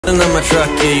Hopping on my truck,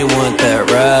 yeah, you want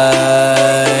that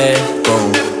ride.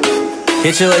 Boom.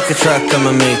 Hit you like a truck,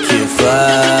 I'ma make you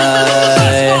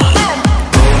fly.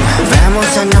 Boom.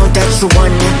 Vamos, I know that you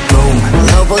want it. Boom.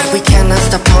 Lobos, we cannot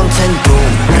stop haunting.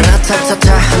 Boom.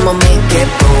 Ra-ta-ta-ta, I'ma make it.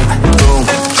 Boom. Boom.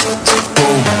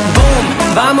 Boom. Boom.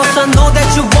 Vamos, I know that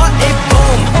you want it.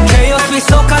 Boom. Chaos, we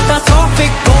so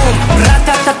catastrophic. Boom.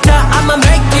 Ra-ta-ta-ta, I'ma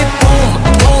make it. Boom.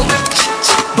 Boom.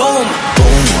 Boom.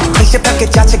 Boom. Cliche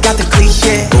package 자체가 더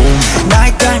cliche. Boom.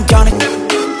 나의 time gonna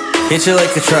Hit you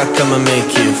like a truck, I'ma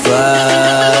make you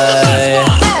fly.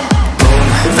 Boom.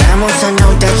 Vamos, I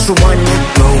know that you want it.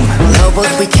 Boom. Lobos,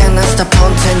 we cannot stop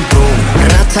haunting. Boom.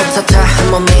 Ra-ta-ta-ta,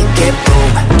 I'ma make it.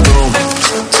 Boom. Boom.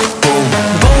 Boom.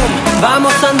 Boom.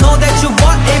 Vamos, I know that you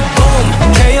want it. Boom.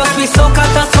 Chaos, we so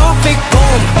catastrophic.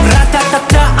 Boom.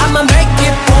 Ra-ta-ta-ta, I'ma make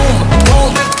it. Boom.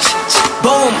 Boom.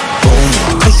 Boom. Boom.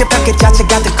 Cliche package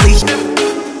자체가 더 cliche.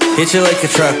 Hit you like a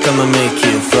truck, I'ma make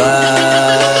you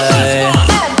fly.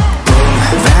 Boom.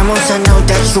 Vamos, I know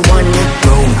that you want it.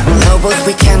 Boom. Lobos,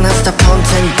 we cannot stop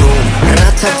haunting. Boom.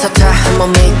 Ra-ta-ta-ta, I'ma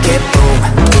make it. Boom.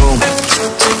 Boom.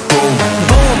 Boom.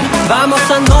 Boom. Vamos,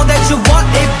 I know that you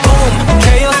want it. Boom.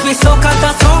 Chaos, we so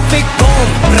catastrophic. Boom.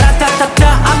 Ra-ta-ta-ta,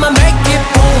 I'ma make it.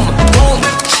 Boom. Boom.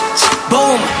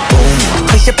 Boom. Boom.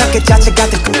 Cliche package 자체가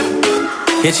더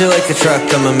Hit you like a truck,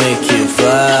 I'ma make you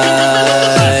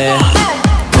fly. Boom.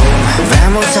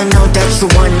 Vamos, I know that you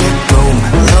want it. Boom.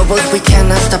 Lobos, we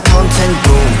cannot stop haunting.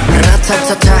 Boom.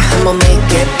 Ra-ta-ta-ta, I'ma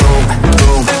make it. Boom.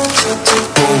 Boom.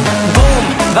 Boom. Boom.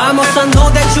 Vamos, I know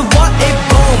that you want it.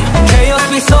 Boom. Chaos,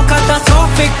 we so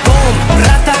catastrophic. Boom.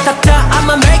 Ra-ta-ta-ta,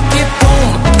 I'ma make it. Boom.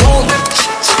 Boom.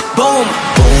 Boom.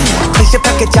 Boom. Cliche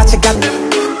package 자체가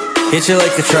Hit you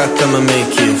like a truck, I'ma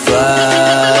make you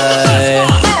fly.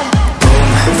 Boom.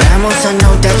 Vamos, I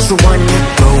know that you want it.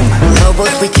 Boom.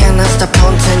 Lobos, we cannot stop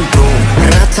haunting. Boom.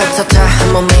 Ra-ta-ta-ta,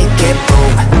 I'ma make it.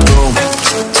 Boom. Boom.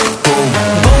 Boom.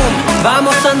 Boom.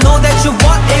 Vamos, I know that you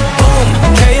want it. Boom.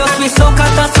 Chaos, we so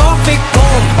catastrophic.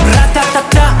 Boom.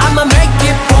 Ra-ta-ta-ta, I'ma make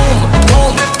it. Boom.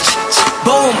 Boom.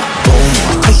 Boom. Boom.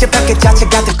 Cliche package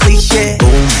자체가 더 cliche.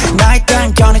 Boom. 나의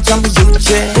time gonna 전부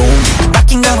유죄. Boom.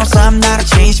 바뀐 건 없어, I'm not a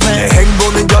change man. 내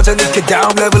행보는 여전히 그 다음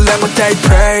레벨에 못 take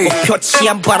pray. 표치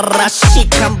안 봐라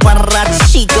시간 봐라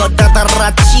치고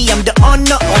다다라 치 I'm the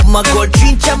owner of my goal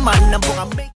진짜 만남 보가